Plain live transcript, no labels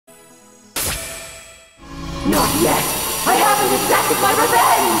Not yet! I haven't exacted my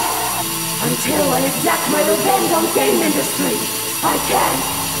revenge! Until I exact my revenge on game industry, I can't!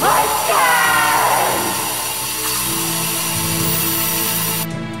 I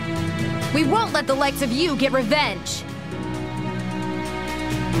can't! We won't let the likes of you get revenge!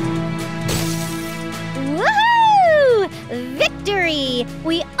 Woohoo! Victory!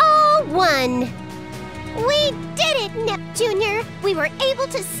 We all won! We did it, Nep Jr.! We were able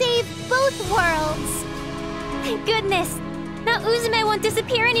to save both worlds! Thank goodness! Now Uzume won't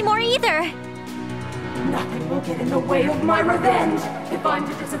disappear anymore either! Nothing will get in the way of my revenge! If I'm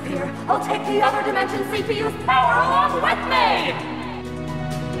to disappear, I'll take the other dimension CPU's power along with me!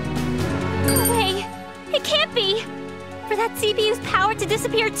 No way! It can't be! For that CPU's power to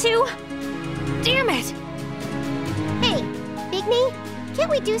disappear too? Damn it! Hey, Bigme,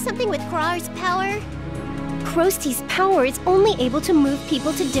 can't we do something with Krar's power? Krosti's power is only able to move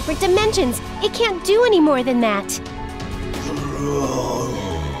people to different dimensions. It can't do any more than that.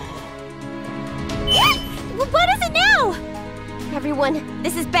 What is it now? Everyone,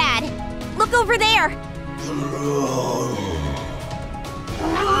 this is bad. Look over there!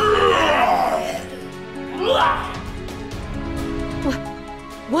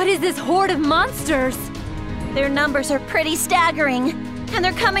 What is this horde of monsters? Their numbers are pretty staggering, and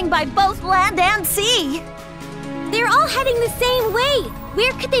they're coming by both land and sea. They're all heading the same way.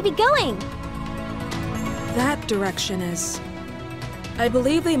 Where could they be going? That direction is... I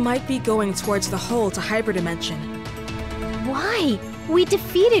believe they might be going towards the hole to hyperdimension. Why? We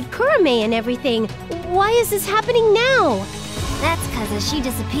defeated Kurame and everything. Why is this happening now? That's because as she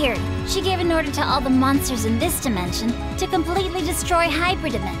disappeared, she gave an order to all the monsters in this dimension to completely destroy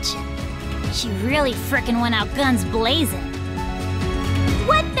hyperdimension. She really frickin' went out guns blazing.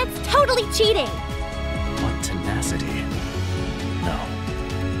 What? That's totally cheating! What tenacity. No.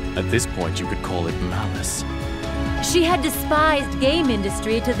 At this point, you could call it malice. She had despised game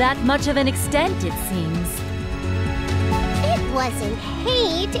industry to that much of an extent, it seems. It wasn't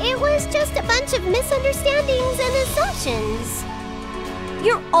hate, it was just a bunch of misunderstandings and assumptions.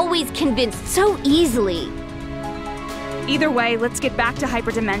 You're always convinced so easily. Either way, let's get back to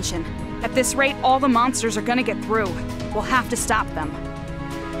hyperdimension. At this rate, all the monsters are gonna get through. We'll have to stop them.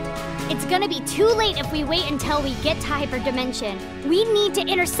 It's gonna be too late if we wait until we get to hyperdimension. We need to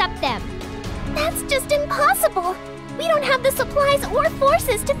intercept them. That's just impossible. We don't have the supplies or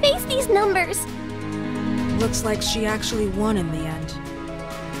forces to face these numbers. Looks like she actually won in the end.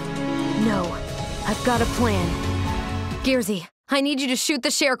 No, I've got a plan. Gearsy, I need you to shoot the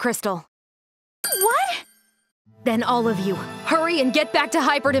share crystal. What? Then all of you, hurry and get back to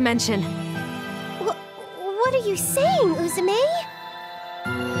hyperdimension. What are you saying, Uzume?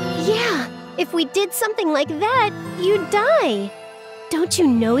 Yeah, if we did something like that, you'd die. Don't you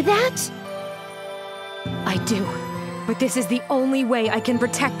know that? I do, but this is the only way I can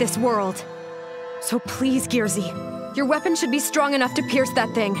protect this world. So please, Gearsy, your weapon should be strong enough to pierce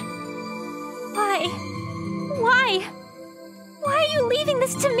that thing. Why? Why? Why are you leaving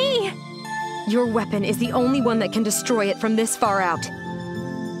this to me? Your weapon is the only one that can destroy it from this far out.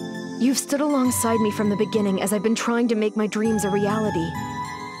 You've stood alongside me from the beginning as I've been trying to make my dreams a reality.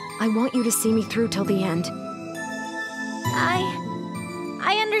 I want you to see me through till the end.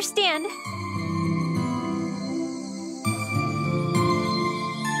 I understand.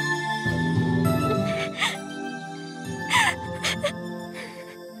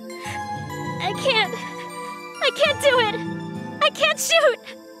 I can't do it! I can't shoot!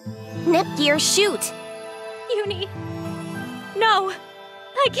 Nepgear, shoot! Uni... No!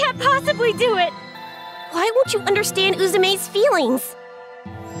 I can't possibly do it! Why won't you understand Uzume's feelings?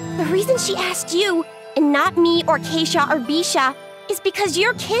 The reason she asked you, and not me or Keisha or Bisha, is because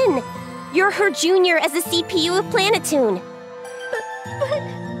you're kin. You're her junior as the CPU of Planetoon.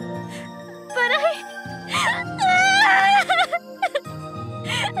 But I...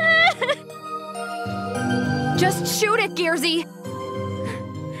 Just shoot it, Gearsy!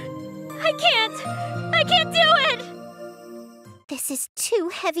 I can't do it! This is too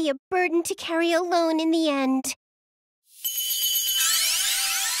heavy a burden to carry alone in the end.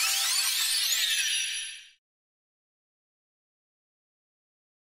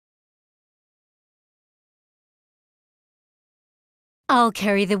 I'll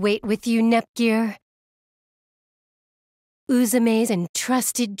carry the weight with you, Nepgear. Uzume's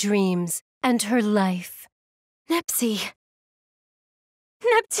entrusted dreams and her life. Nepsy.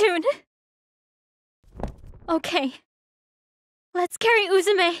 Neptune! Okay. Let's carry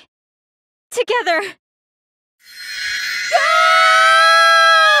Uzume. Together!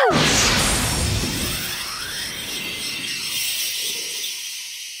 Go!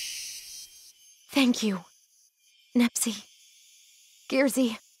 Thank you. Nepsi.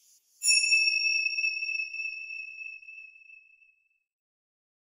 Gearsy.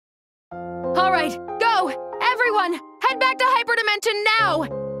 All right, go! Everyone, head back to Hyperdimension now!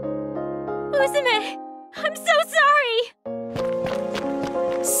 Uzume, I'm so sorry!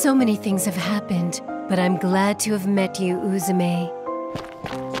 So many things have happened, but I'm glad to have met you, Uzume.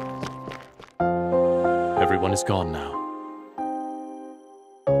 Everyone is gone now.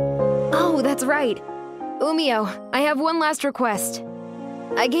 Oh, that's right. Umio, I have one last request.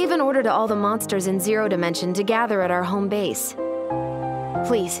 I gave an order to all the monsters in Zero Dimension to gather at our home base.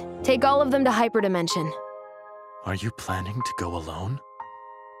 Please, take all of them to Hyperdimension. Are you planning to go alone?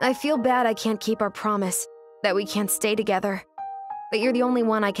 I feel bad I can't keep our promise, that we can't stay together. But you're the only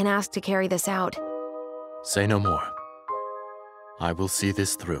one I can ask to carry this out. Say no more. I will see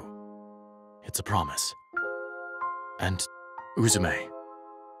this through. It's a promise. And Uzume.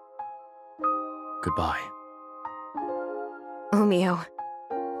 Goodbye. Umio,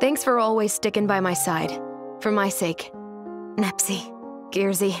 thanks for always sticking by my side. For my sake. Nepsi,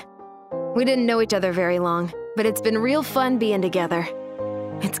 Gearsy. We didn't know each other very long, but it's been real fun being together.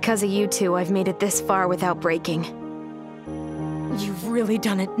 It's 'cause of you two I've made it this far without breaking. You've really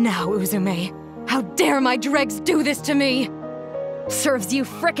done it now, Uzume. How dare my dregs do this to me? Serves you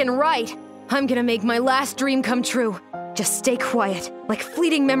frickin' right. I'm gonna make my last dream come true. Just stay quiet, like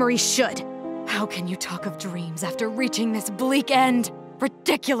fleeting memories should. How can you talk of dreams after reaching this bleak end?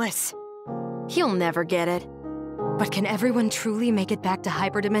 Ridiculous! He'll never get it. But can everyone truly make it back to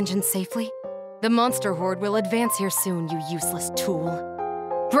Hyperdimension safely? The monster horde will advance here soon, you useless tool.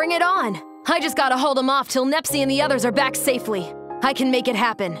 Bring it on! I just gotta hold them off till Nepsi and the others are back safely. I can make it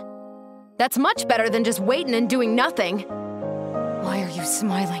happen. That's much better than just waiting and doing nothing. Why are you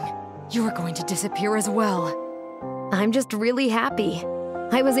smiling? You're going to disappear as well. I'm just really happy.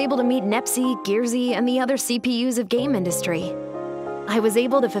 I was able to meet Nepsi, Gearsy, and the other CPUs of game industry. I was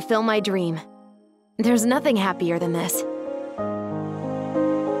able to fulfill my dream. There's nothing happier than this.